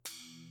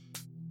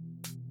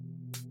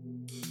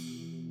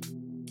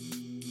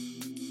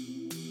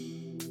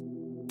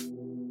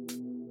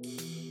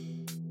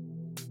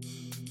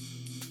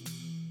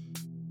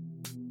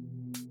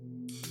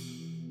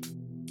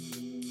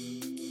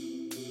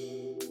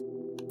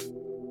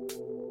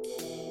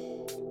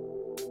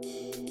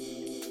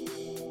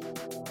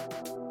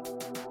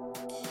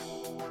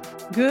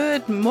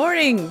Good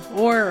morning,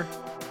 or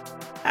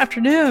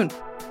afternoon,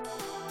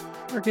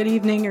 or good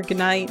evening, or good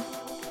night.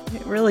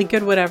 Really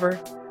good whatever.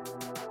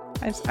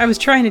 I was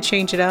trying to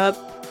change it up.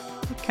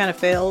 It kind of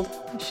failed.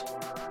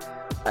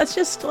 Let's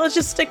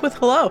just stick with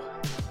hello.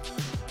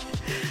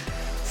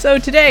 So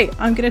today,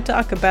 I'm going to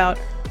talk about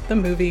the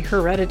movie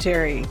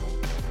Hereditary.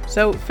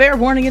 So, fair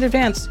warning in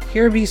advance,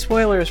 here be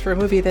spoilers for a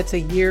movie that's a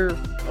year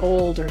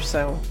old or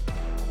so.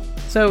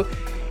 So,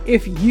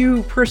 if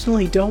you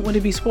personally don't want to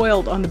be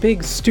spoiled on the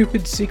big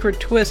stupid secret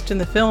twist in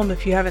the film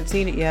if you haven't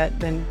seen it yet,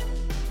 then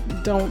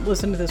don't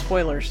listen to the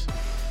spoilers.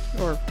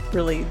 Or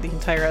really the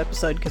entire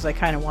episode, because I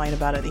kind of whine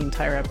about it the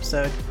entire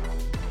episode.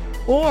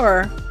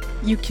 Or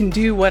you can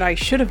do what I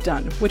should have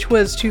done, which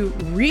was to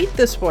read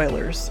the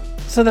spoilers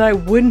so that I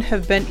wouldn't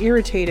have been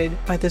irritated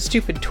by the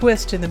stupid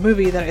twist in the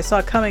movie that I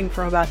saw coming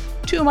from about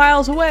 2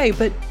 miles away,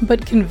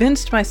 but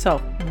convinced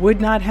myself would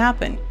not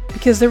happen.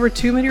 Because there were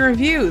too many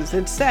reviews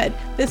that said,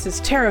 this is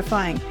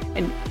terrifying,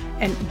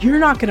 and you're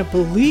not going to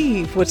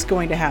believe what's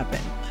going to happen.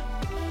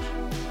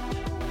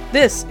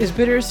 This is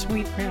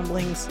Bittersweet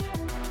Ramblings,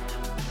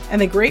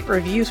 and the great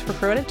reviews for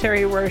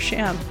Hereditary were a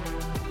sham.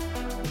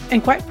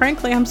 And quite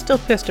frankly, I'm still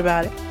pissed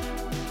about it.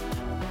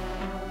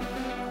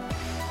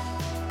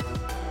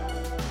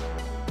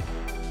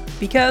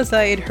 Because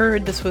I had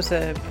heard this was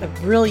a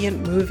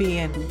brilliant movie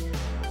and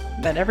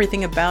that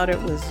everything about it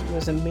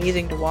was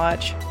amazing to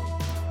watch,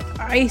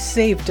 I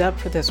saved up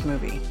for this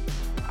movie.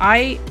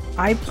 I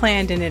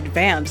planned in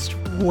advance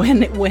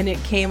when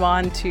it came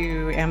on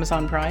to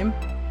Amazon Prime.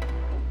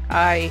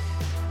 I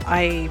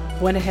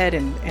went ahead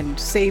and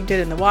saved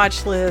it in the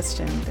watch list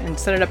and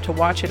set it up to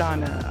watch it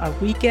on a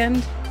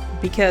weekend,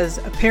 because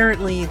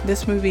apparently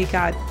this movie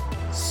got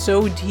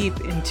so deep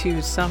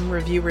into some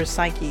reviewers'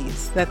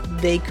 psyches that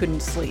they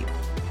couldn't sleep.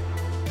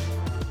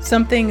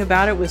 Something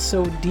about it was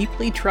so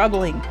deeply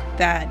troubling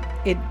that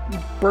it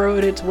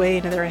burrowed its way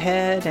into their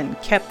head and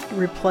kept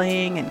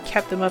replaying and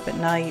kept them up at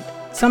night.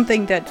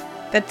 Something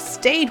that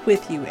stayed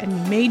with you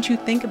and made you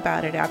think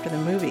about it after the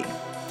movie.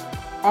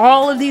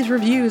 All of these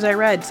reviews I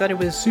read said it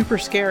was super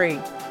scary.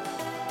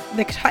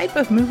 The type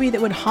of movie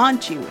that would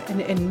haunt you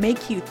and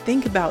make you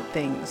think about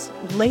things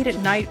late at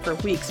night for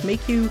weeks,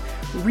 make you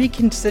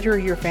reconsider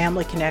your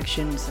family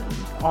connections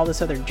and all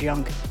this other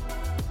junk.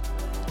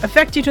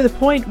 Affect you to the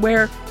point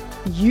where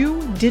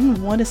you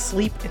didn't want to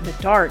sleep in the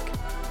dark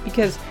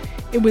because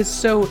it was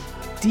so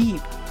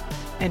deep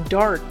and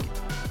dark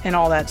and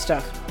all that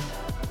stuff.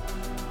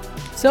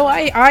 So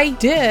I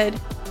did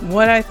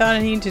what I thought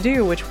I needed to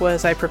do, which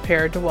was I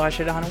prepared to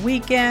watch it on a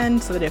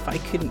weekend so that if I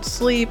couldn't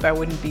sleep, I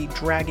wouldn't be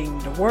dragging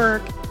to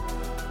work.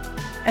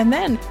 And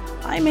then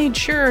I made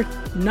sure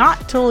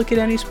not to look at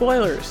any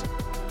spoilers.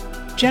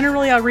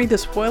 Generally, I'll read the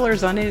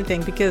spoilers on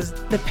anything because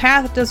the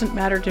path doesn't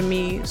matter to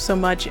me so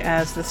much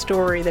as the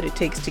story that it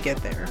takes to get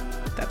there.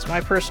 That's my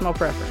personal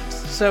preference.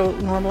 So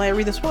normally I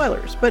read the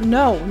spoilers. But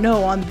no,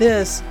 on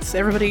this,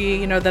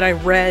 everybody that I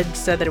read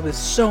said that it was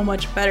so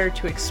much better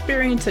to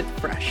experience it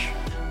fresh.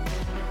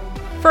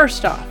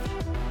 First off,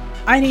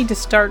 I need to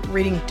start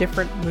reading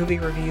different movie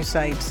review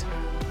sites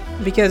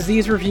because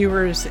these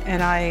reviewers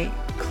and I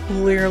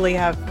clearly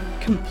have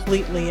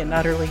completely and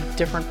utterly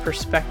different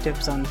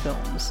perspectives on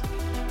films.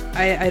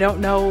 I don't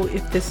know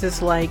if this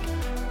is like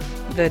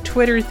the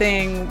Twitter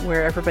thing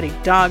where everybody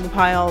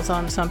dogpiles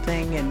on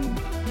something and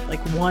like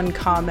one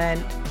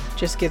comment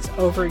just gets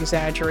over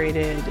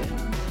exaggerated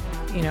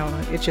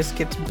and it just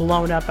gets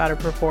blown up out of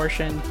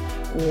proportion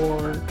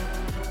or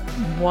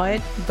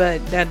what,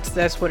 but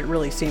that's what it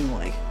really seemed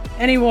like.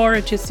 Anymore,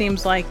 it just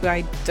seems like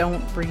I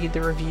don't read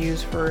the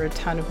reviews for a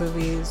ton of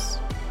movies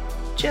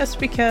just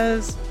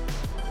because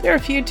there are a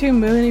few too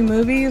many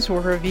movies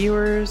where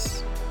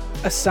reviewers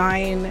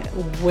assign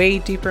way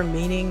deeper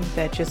meaning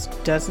that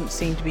just doesn't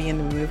seem to be in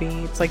the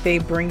movie. It's like they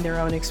bring their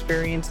own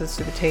experiences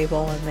to the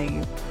table and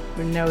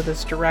they know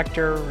this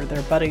director or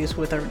they're buddies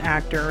with an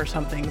actor or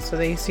something, so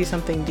they see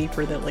something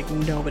deeper that like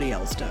nobody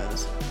else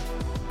does.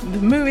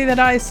 The movie that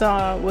I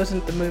saw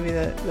wasn't the movie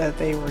that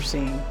they were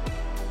seeing.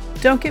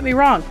 Don't get me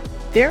wrong,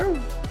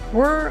 there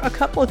were a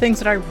couple of things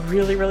that I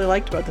really, really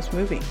liked about this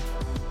movie.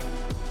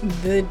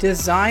 The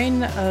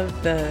design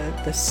of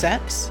the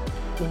sets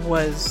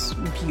was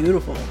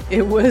beautiful.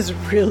 It was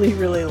really,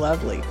 really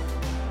lovely.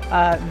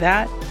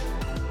 That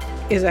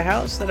is a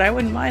house that I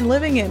wouldn't mind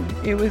living in.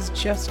 It was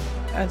just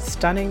a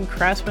stunning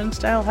craftsman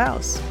style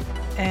house.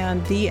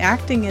 And the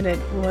acting in it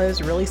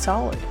was really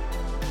solid.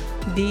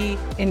 The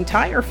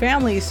entire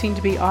family seemed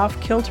to be off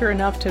kilter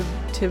enough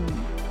to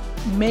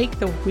make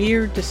the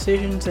weird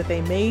decisions that they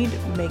made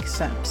make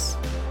sense.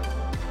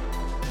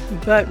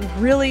 But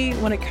really,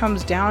 when it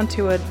comes down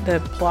to it, the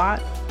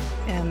plot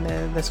and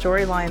the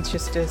storyline's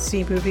just a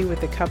C movie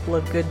with a couple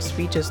of good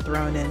speeches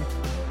thrown in.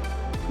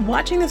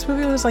 Watching this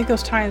movie was like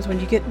those times when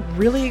you get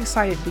really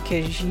excited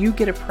because you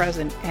get a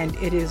present and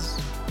it is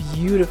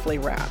beautifully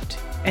wrapped.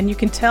 And you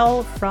can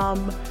tell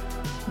from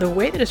the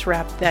way that it's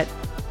wrapped that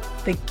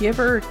the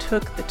giver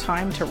took the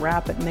time to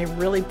wrap it and they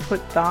really put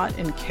thought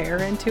and care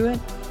into it.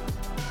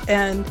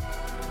 And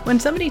when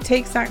somebody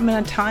takes that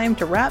amount of time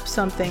to wrap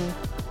something,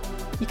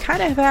 you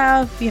kind of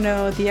have,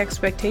 the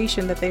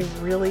expectation that they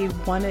really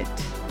want it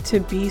to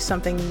be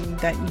something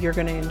that you're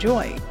going to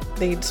enjoy.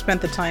 They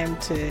spent the time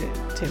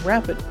to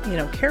wrap it,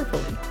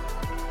 carefully.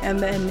 And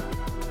then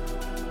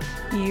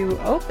you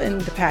open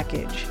the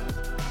package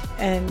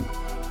and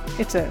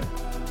it's a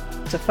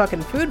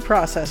fucking food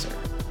processor.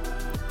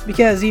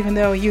 Because even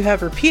though you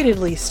have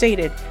repeatedly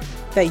stated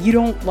that you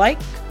don't like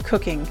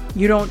cooking,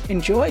 you don't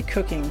enjoy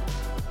cooking,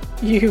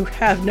 you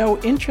have no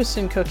interest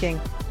in cooking,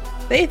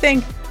 they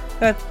think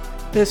that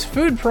this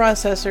food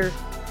processor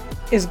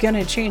is going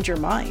to change your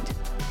mind.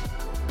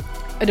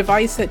 A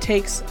device that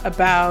takes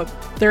about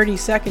 30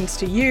 seconds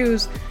to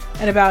use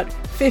and about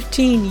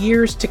 15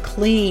 years to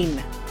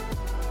clean.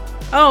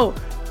 Oh,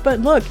 but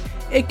look,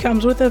 it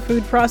comes with a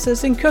food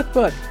processing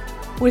cookbook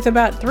with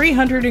about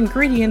 300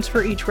 ingredients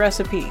for each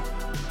recipe.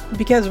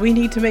 Because we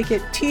need to make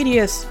it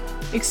tedious,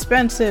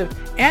 expensive,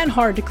 and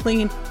hard to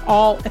clean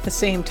all at the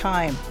same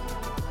time.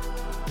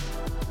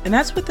 And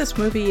that's what this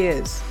movie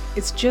is.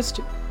 It's just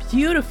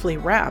beautifully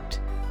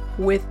wrapped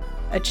with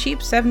a cheap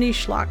 70s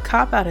schlock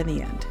cop-out in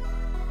the end.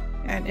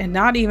 And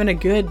not even a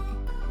good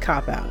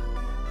cop-out.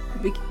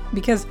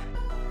 Because,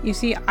 you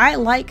see, I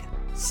like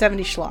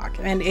 70s schlock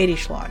and 80s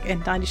schlock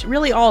and 90s,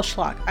 really all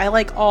schlock. I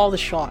like all the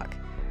schlock.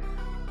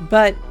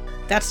 But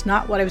that's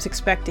not what I was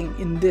expecting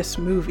in this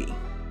movie.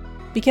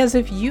 Because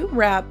if you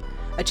wrap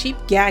a cheap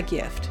gag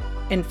gift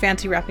in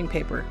fancy wrapping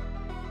paper,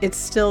 it's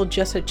still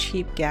just a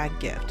cheap gag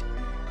gift.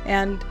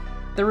 And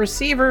the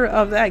receiver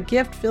of that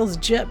gift feels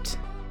gypped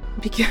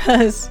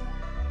because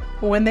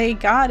when they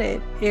got it,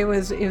 it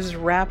was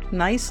wrapped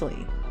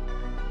nicely.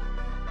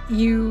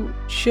 You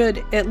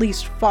should at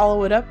least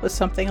follow it up with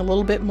something a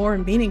little bit more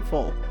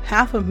meaningful.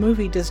 Half a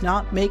movie does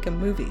not make a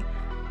movie.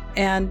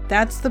 And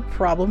that's the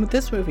problem with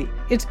this movie.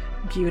 It's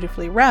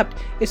beautifully wrapped.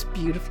 It's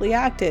beautifully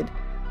acted.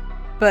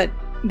 But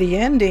the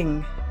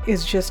ending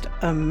is just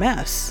a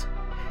mess.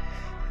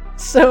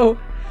 So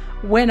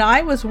when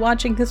I was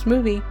watching this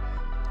movie,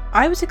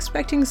 I was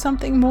expecting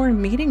something more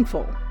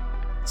meaningful.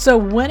 So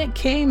when it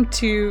came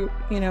to,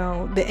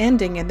 the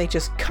ending and they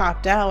just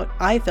copped out,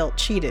 I felt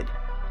cheated.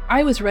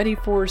 I was ready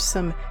for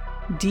some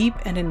deep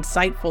and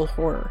insightful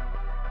horror.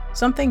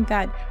 Something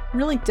that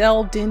really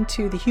delved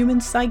into the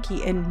human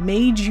psyche and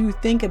made you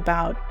think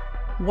about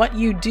what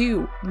you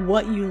do,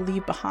 what you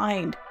leave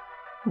behind,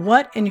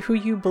 what and who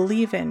you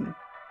believe in,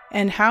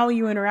 and how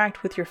you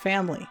interact with your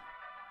family.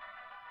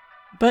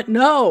 But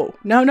no,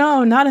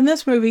 not in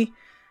this movie.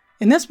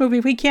 In this movie,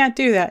 we can't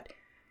do that.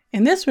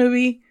 In this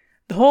movie,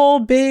 the whole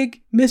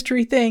big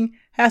mystery thing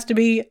has to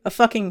be a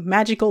fucking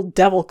magical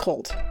devil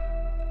cult.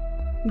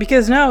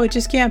 Because no, it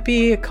just can't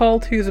be a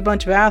cult who's a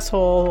bunch of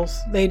assholes.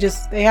 They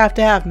have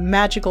to have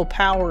magical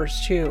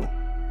powers too.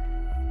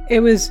 I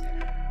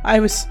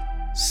was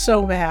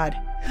so mad.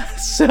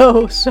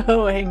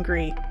 so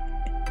angry.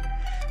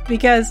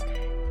 Because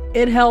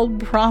it held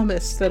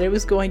promise that it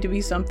was going to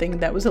be something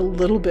that was a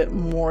little bit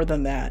more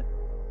than that.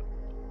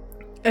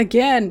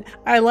 Again,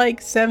 I like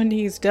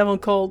 70s devil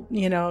cult,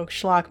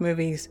 schlock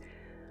movies,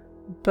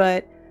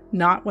 but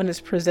not when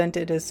it's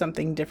presented as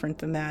something different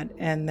than that,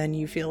 and then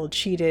you feel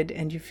cheated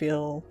and you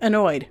feel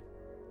annoyed.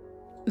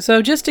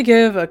 So just to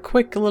give a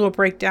quick little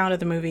breakdown of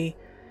the movie,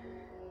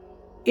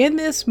 in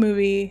this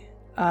movie,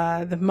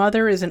 the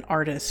mother is an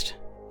artist,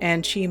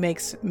 and she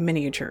makes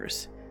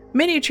miniatures.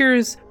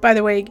 Miniatures, by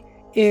the way,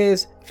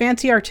 is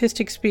fancy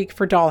artistic speak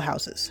for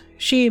dollhouses.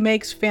 She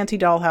makes fancy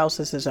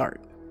dollhouses as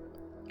art.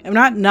 I'm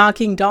not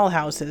knocking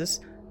dollhouses,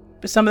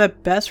 but some of the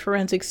best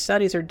forensic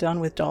studies are done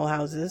with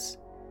dollhouses.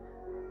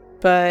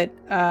 But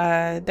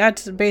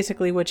that's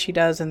basically what she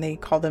does, and they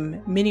call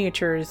them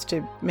miniatures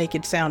to make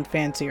it sound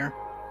fancier.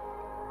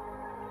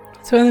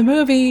 So in the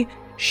movie,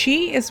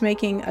 she is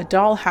making a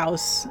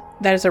dollhouse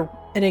that is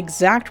an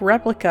exact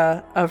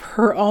replica of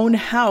her own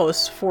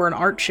house for an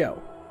art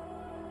show.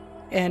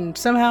 And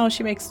somehow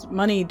she makes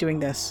money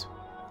doing this.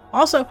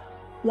 Also,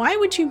 why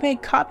would you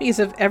make copies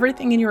of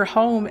everything in your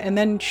home and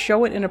then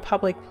show it in a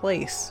public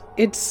place?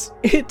 It's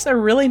a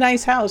really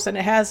nice house and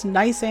it has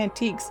nice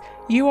antiques.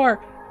 You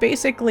are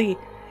basically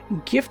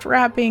gift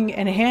wrapping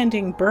and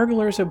handing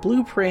burglars a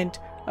blueprint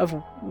of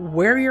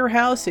where your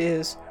house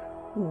is,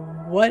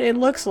 what it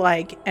looks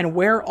like, and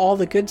where all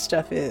the good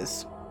stuff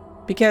is.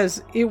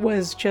 Because it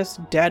was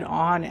just dead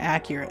on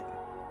accurate.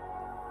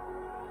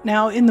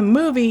 Now, in the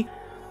movie,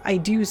 I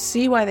do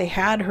see why they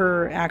had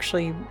her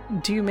actually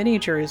do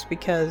miniatures,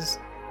 because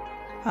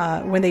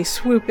when they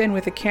swoop in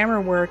with the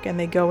camera work and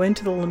they go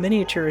into the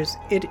miniatures,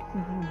 it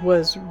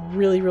was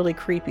really, really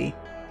creepy.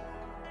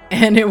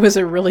 And it was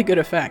a really good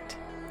effect.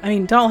 I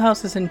mean,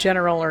 dollhouses in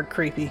general are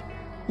creepy,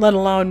 let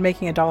alone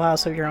making a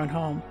dollhouse of your own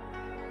home.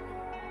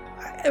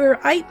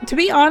 To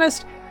be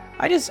honest,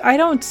 I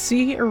don't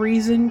see a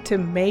reason to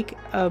make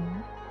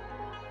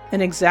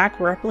an exact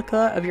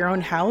replica of your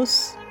own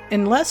house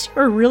unless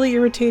you're really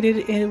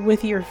irritated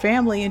with your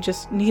family and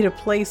just need a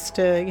place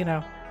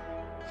to,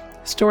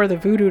 store the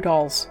voodoo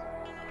dolls.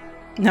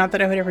 Not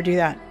that I would ever do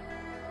that.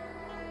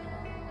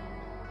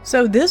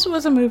 So this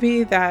was a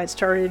movie that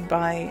started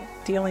by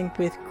dealing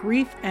with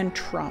grief and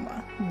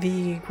trauma.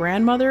 The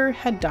grandmother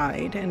had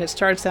died, and it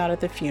starts out at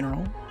the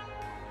funeral.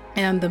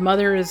 And the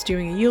mother is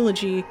doing a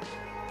eulogy.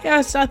 Yeah,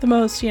 it's not the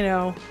most,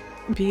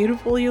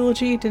 beautiful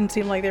eulogy. It didn't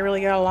seem like they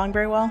really got along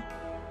very well.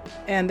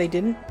 And they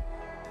didn't.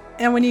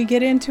 And when you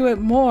get into it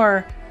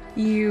more,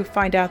 you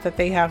find out that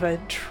they have a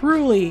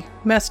truly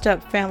messed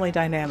up family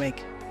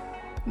dynamic.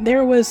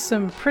 There was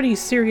some pretty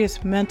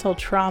serious mental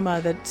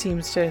trauma that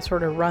seems to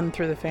sort of run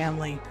through the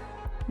family.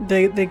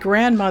 The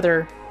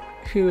grandmother,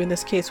 who in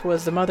this case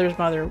was the mother's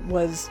mother,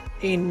 was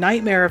a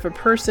nightmare of a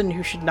person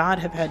who should not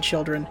have had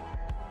children.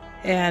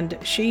 And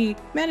she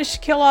managed to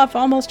kill off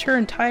almost her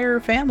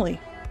entire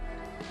family.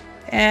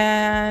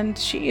 And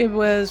she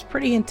was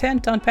pretty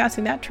intent on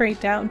passing that trait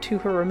down to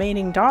her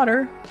remaining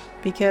daughter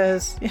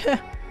because,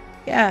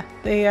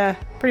 they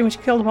pretty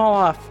much killed them all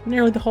off.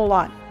 Nearly the whole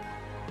lot.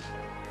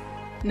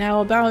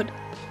 Now, about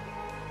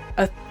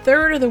a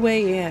third of the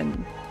way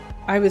in,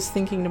 I was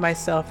thinking to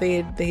myself,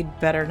 they'd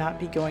better not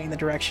be going in the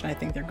direction I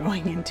think they're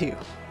going into.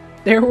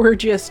 There were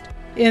just,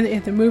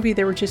 in the movie,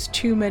 there were just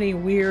too many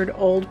weird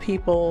old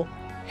people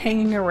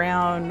hanging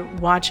around,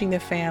 watching the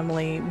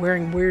family,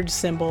 wearing weird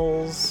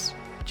symbols,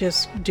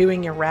 just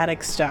doing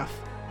erratic stuff.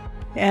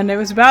 And it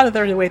was about a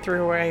third of the way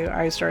through where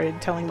I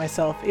started telling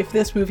myself, if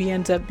this movie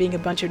ends up being a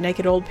bunch of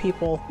naked old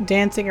people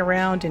dancing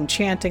around and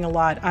chanting a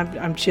lot,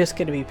 I'm just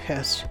going to be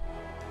pissed.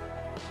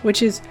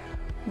 Which is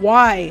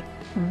why,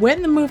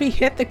 when the movie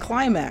hit the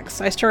climax,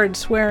 I started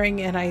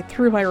swearing and I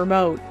threw my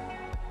remote.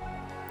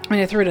 And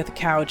I threw it at the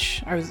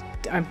couch.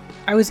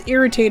 I was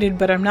irritated,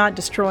 but I'm not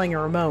destroying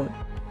a remote.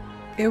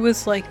 It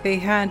was like they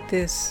had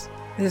this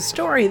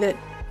story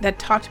that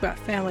talked about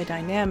family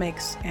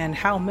dynamics and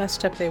how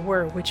messed up they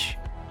were, which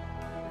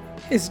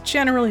is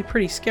generally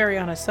pretty scary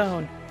on its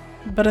own.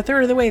 But a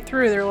third of the way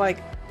through, they're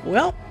like,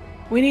 well,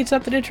 we need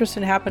something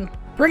interesting to happen.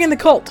 Bring in the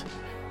cult!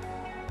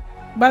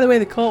 By the way,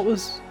 the cult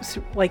was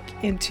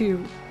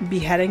into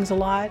beheadings a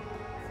lot.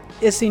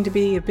 It seemed to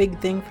be a big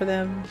thing for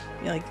them.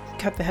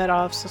 Cut the head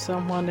off to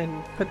someone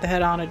and put the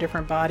head on a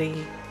different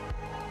body.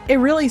 It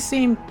really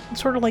seemed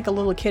sort of like a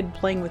little kid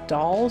playing with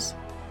dolls.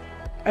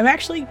 I'm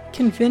actually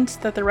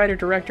convinced that the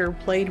writer-director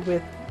played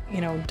with,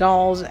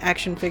 dolls,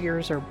 action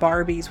figures, or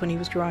Barbies when he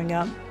was growing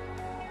up.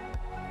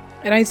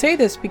 And I say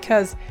this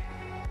because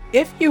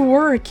if you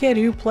were a kid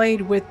who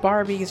played with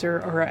Barbies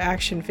or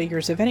action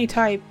figures of any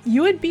type,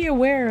 you would be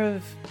aware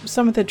of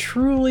some of the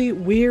truly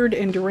weird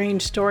and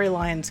deranged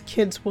storylines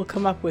kids will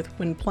come up with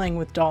when playing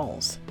with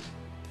dolls.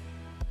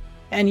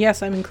 And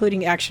yes, I'm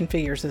including action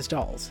figures as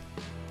dolls.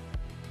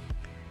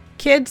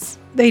 Kids,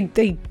 they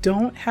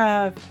don't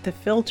have the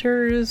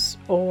filters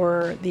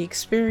or the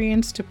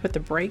experience to put the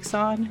brakes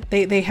on.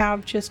 They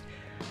have just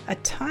a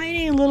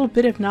tiny little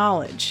bit of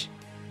knowledge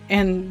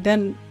and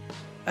then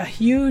a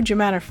huge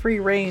amount of free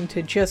reign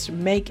to just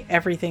make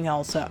everything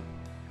else up.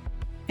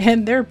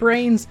 And their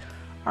brains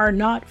are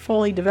not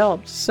fully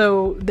developed,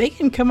 so they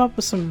can come up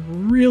with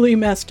some really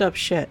messed up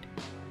shit.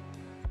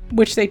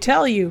 Which they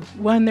tell you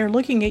when they're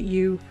looking at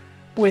you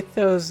with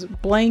those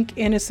blank,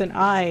 innocent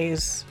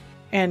eyes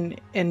and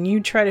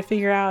you try to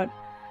figure out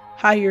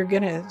how you're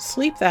gonna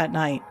sleep that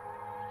night.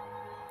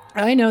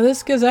 I know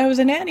this because I was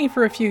a nanny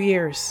for a few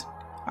years.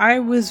 I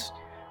was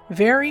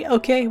very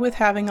okay with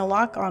having a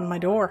lock on my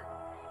door.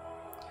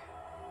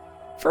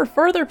 For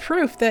further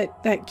proof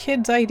that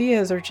kids'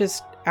 ideas are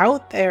just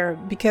out there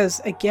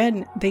because,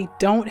 again, they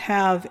don't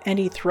have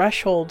any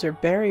thresholds or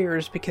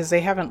barriers because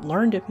they haven't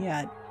learned them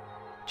yet.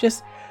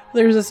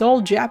 There's this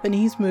old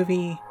Japanese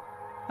movie,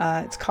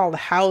 it's called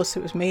House.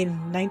 It was made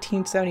in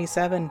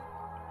 1977.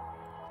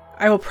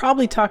 I will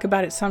probably talk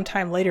about it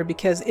sometime later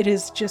because it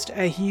is just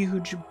a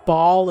huge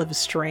ball of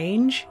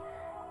strange.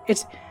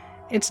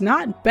 It's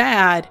not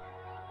bad,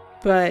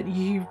 but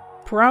you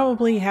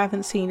probably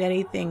haven't seen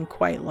anything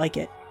quite like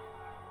it.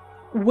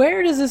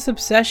 Where does this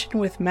obsession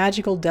with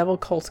magical devil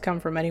cults come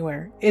from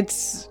anywhere?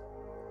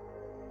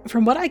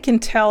 From what I can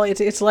tell,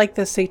 it's like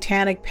the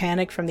satanic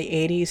panic from the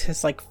 80s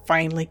has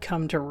finally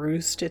come to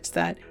roost. It's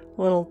that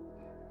little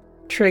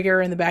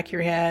trigger in the back of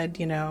your head,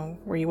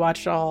 where you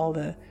watched all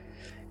the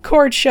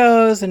court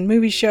shows and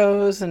movie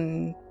shows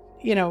and,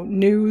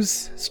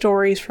 news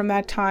stories from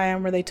that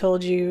time where they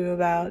told you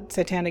about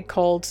satanic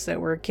cults that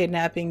were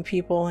kidnapping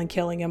people and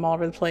killing them all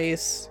over the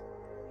place,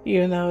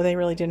 even though they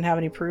really didn't have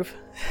any proof.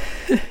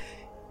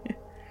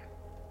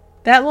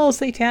 That little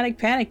satanic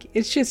panic,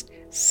 it's just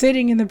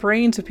sitting in the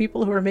brains of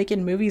people who are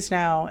making movies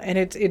now, and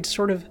it's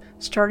sort of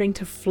starting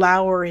to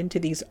flower into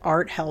these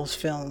art house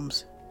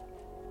films.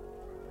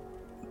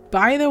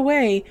 By the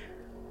way,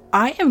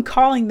 I am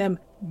calling them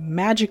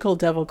magical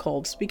devil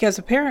cults because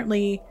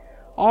apparently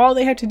all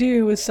they have to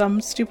do is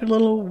some stupid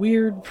little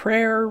weird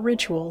prayer or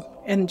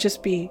ritual and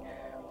just be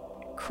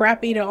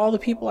crappy to all the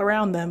people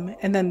around them,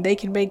 and then they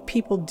can make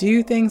people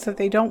do things that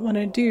they don't want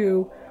to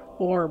do,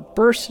 or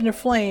burst into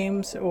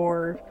flames,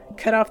 or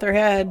cut off their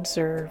heads,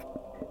 or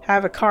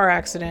have a car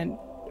accident,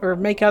 or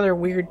make other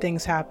weird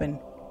things happen.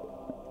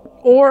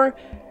 Or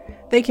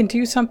they can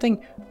do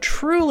something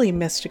truly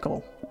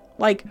mystical,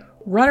 like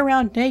run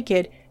around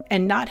naked,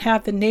 and not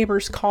have the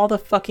neighbors call the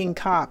fucking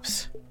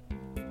cops.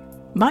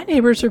 My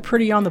neighbors are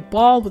pretty on the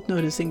ball with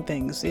noticing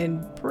things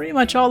in pretty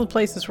much all the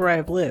places where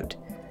I've lived.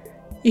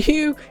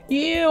 You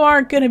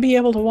aren't going to be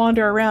able to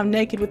wander around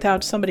naked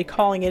without somebody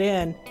calling it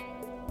in.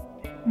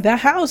 The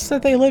house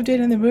that they lived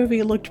in the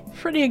movie looked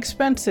pretty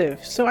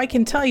expensive, so I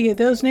can tell you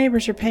those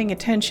neighbors are paying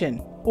attention,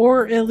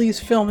 or at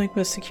least filming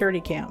with security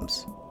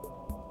cams.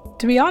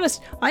 To be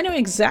honest, I know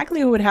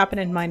exactly what would happen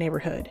in my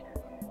neighborhood.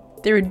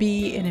 There would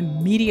be an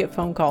immediate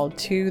phone call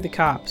to the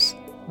cops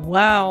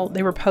while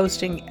they were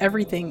posting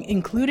everything,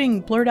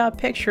 including blurred out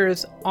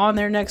pictures, on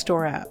their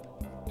Nextdoor app.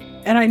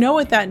 And I know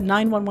what that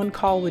 911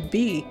 call would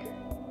be,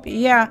 but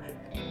yeah,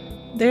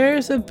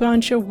 there's a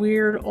bunch of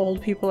weird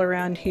old people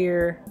around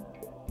here.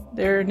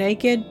 They're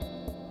naked.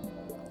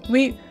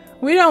 We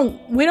don't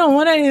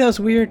want any of those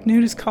weird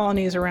nudist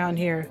colonies around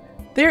here.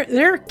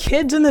 There are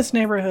kids in this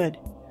neighborhood.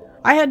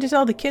 I had to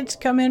tell the kids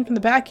to come in from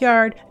the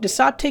backyard to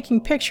stop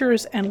taking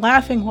pictures and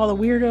laughing while the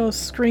weirdos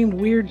screamed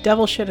weird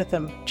devil shit at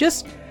them.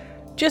 Just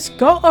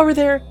go over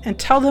there and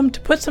tell them to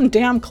put some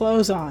damn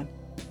clothes on.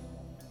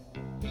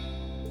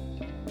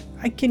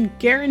 I can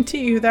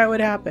guarantee you that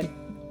would happen.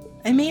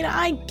 I mean,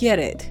 I get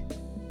it.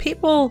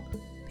 People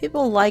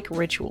like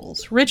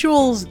rituals.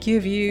 Rituals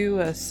give you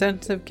a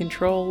sense of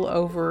control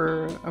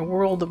over a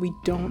world that we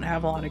don't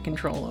have a lot of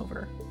control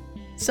over.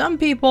 Some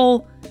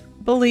people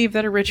believe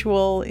that a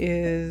ritual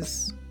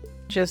is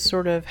just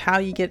sort of how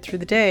you get through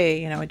the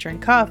day. You know, I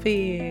drink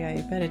coffee,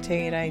 I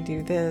meditate, I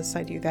do this,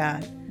 I do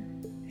that.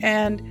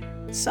 And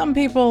some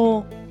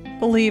people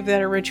believe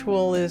that a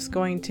ritual is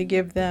going to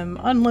give them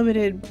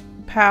unlimited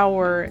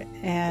power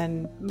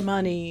and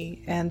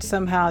money, and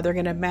somehow they're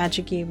going to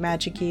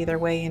magic-y their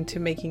way into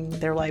making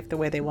their life the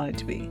way they want it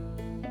to be.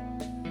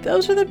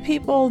 Those are the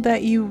people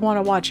that you want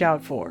to watch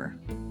out for,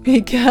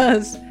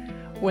 because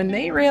when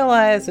they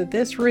realize that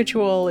this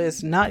ritual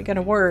is not going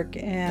to work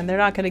and they're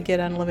not going to get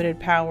unlimited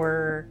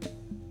power,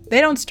 they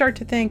don't start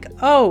to think,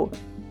 oh,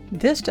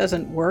 this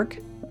doesn't work,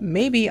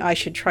 maybe I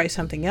should try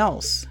something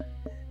else.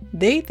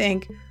 They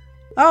think,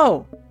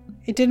 oh,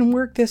 it didn't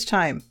work this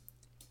time,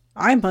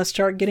 I must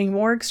start getting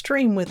more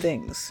extreme with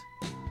things.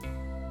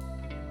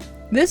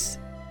 This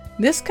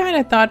kind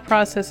of thought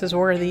process is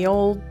where the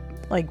old,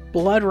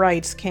 blood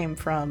rights came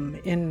from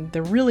in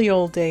the really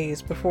old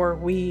days before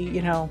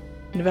we,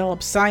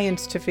 developed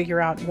science to figure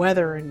out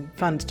weather and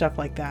fun stuff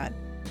like that.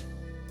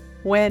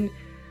 When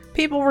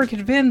people were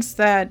convinced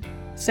that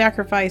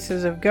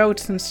sacrifices of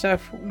goats and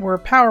stuff were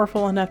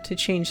powerful enough to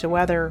change the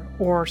weather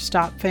or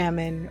stop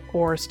famine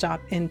or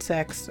stop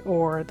insects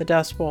or the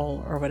Dust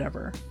Bowl or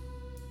whatever.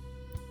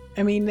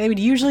 I mean, they would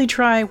usually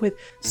try with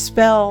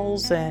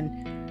spells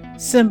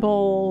and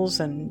symbols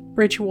and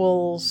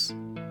rituals,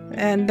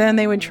 and then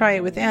they would try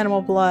it with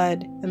animal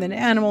blood and then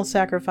animal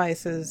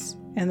sacrifices,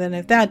 and then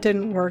if that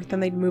didn't work, then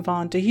they'd move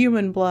on to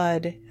human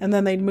blood, and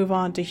then they'd move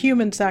on to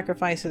human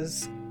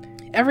sacrifices.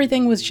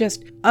 Everything was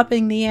just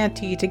upping the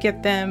ante to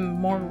get them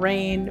more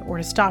rain or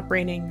to stop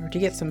raining or to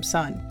get some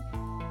sun.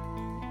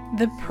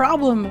 The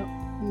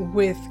problem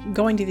with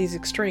going to these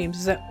extremes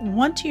is that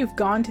once you've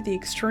gone to the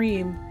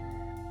extreme,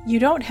 you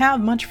don't have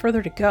much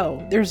further to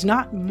go. There's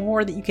not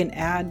more that you can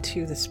add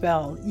to the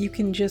spell. You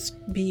can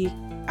just be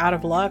out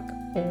of luck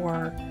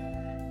or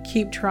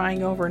keep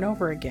trying over and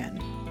over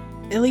again.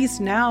 At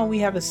least now we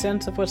have a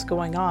sense of what's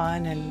going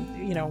on and,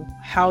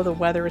 how the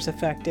weather is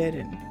affected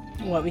and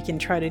what we can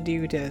try to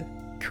do to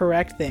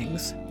correct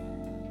things.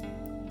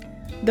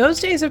 Those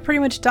days have pretty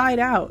much died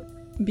out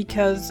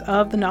because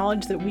of the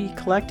knowledge that we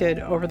collected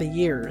over the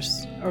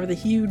years, over the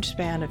huge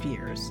span of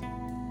years.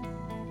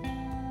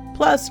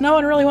 Plus, no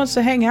one really wants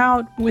to hang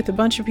out with a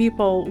bunch of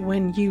people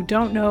when you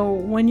don't know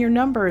when your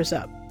number is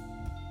up.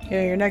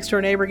 Your next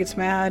door neighbor gets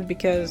mad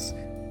because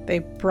they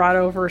brought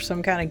over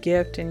some kind of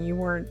gift and you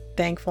weren't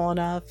thankful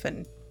enough,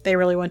 and they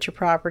really want your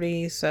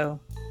property, so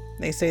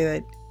they say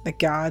that the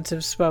gods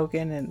have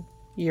spoken and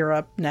you're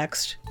up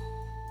next.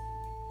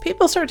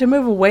 People start to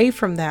move away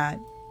from that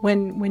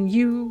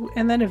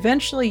and then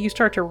eventually you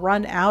start to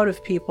run out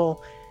of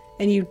people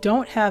and you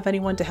don't have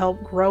anyone to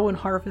help grow and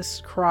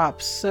harvest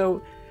crops.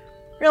 So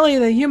really,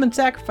 the human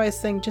sacrifice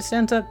thing just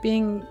ends up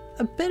being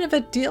a bit of a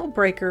deal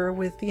breaker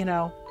with,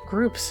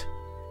 groups.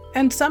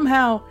 And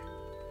somehow,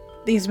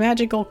 these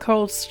magical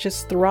cults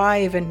just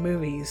thrive in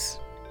movies.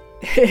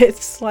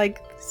 It's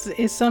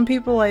some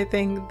people, I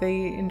think,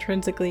 they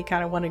intrinsically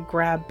kind of want to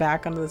grab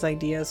back onto those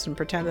ideas and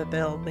pretend that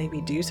they'll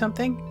maybe do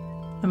something.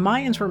 The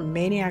Mayans were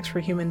maniacs for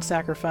human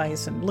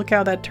sacrifice, and look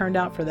how that turned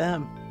out for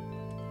them.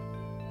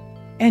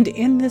 And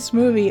in this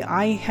movie,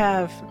 I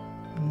have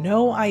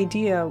no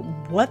idea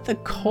what the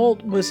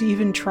cult was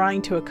even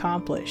trying to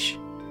accomplish.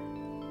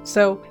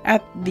 So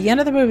at the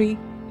end of the movie,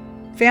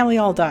 family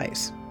all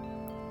dies,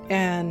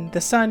 and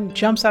the son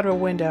jumps out of a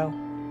window,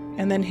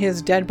 and then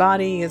his dead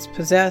body is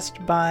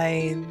possessed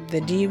by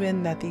the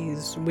demon that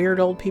these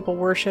weird old people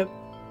worship,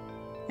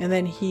 and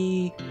then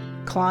he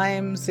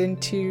climbs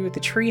into the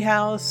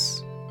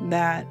treehouse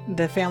that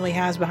the family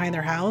has behind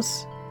their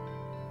house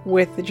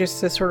with just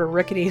this sort of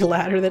rickety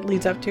ladder that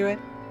leads up to it.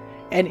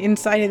 And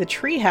inside of the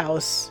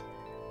treehouse,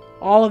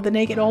 all of the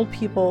naked old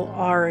people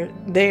are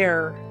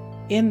there,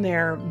 in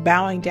there,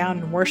 bowing down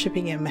and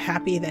worshiping him,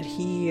 happy that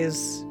he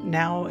is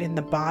now in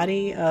the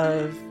body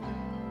of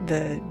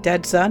the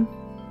dead son.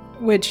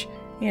 Which,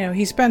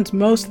 he spends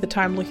most of the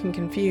time looking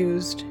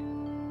confused.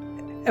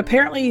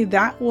 Apparently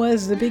that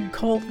was the big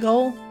cult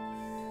goal.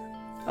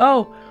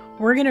 Oh,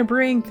 we're gonna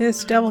bring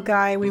this devil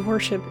guy we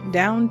worship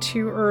down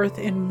to earth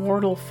in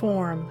mortal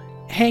form,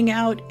 hang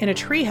out in a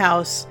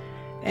treehouse,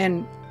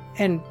 and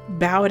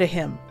bow to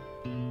him.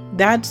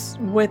 That's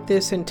what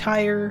this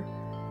entire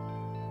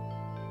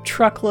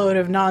truckload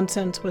of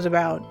nonsense was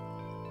about.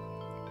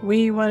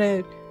 We want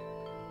to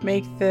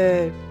make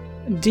the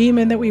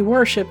demon that we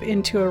worship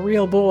into a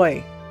real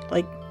boy.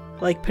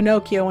 Like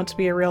Pinocchio wants to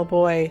be a real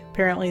boy.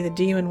 Apparently the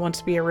demon wants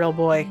to be a real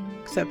boy,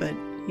 except that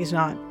he's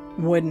not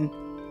wooden.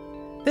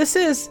 This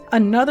is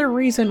another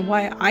reason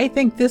why I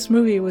think this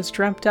movie was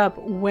dreamt up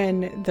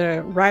when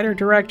the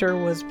writer-director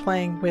was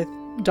playing with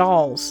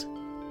dolls.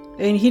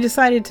 And he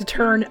decided to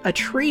turn a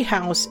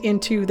treehouse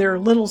into their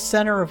little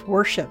center of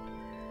worship.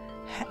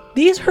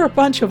 These are a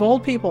bunch of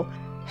old people.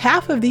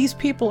 Half of these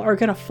people are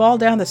going to fall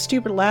down the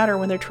stupid ladder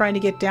when they're trying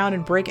to get down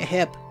and break a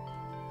hip.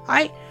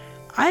 I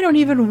don't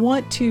even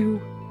want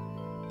to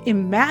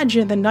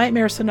imagine the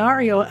nightmare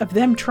scenario of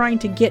them trying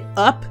to get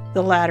up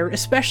the ladder,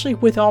 especially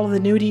with all of the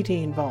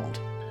nudity involved.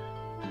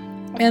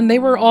 And they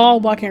were all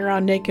walking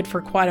around naked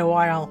for quite a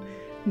while.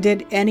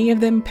 Did any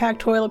of them pack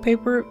toilet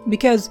paper?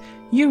 Because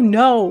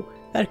that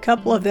a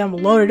couple of them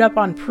loaded up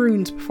on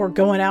prunes before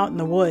going out in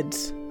the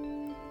woods.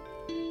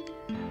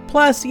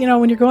 Plus,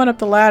 when you're going up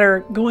the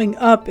ladder, going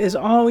up is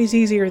always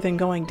easier than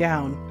going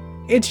down.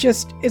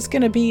 It's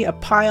going to be a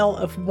pile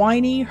of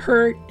whiny,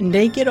 hurt,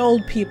 naked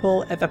old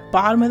people at the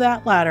bottom of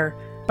that ladder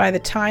by the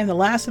time the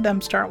last of them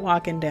start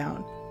walking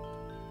down.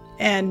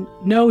 And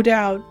no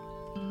doubt,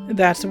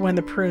 that's when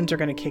the prunes are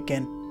going to kick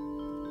in.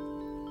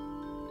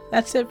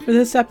 That's it for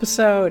this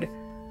episode.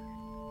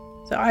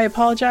 So I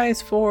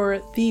apologize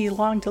for the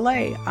long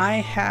delay. I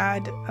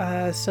had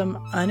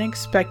some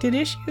unexpected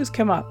issues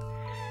come up,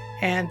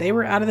 and they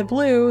were out of the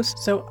blue,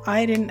 so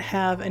I didn't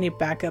have any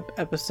backup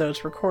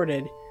episodes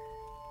recorded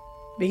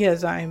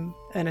because I'm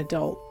an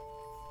adult.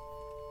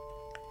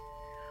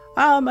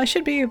 I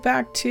should be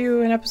back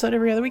to an episode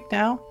every other week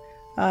now.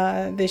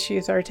 The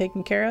issues are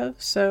taken care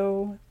of,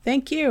 so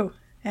thank you,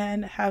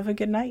 and have a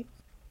good night.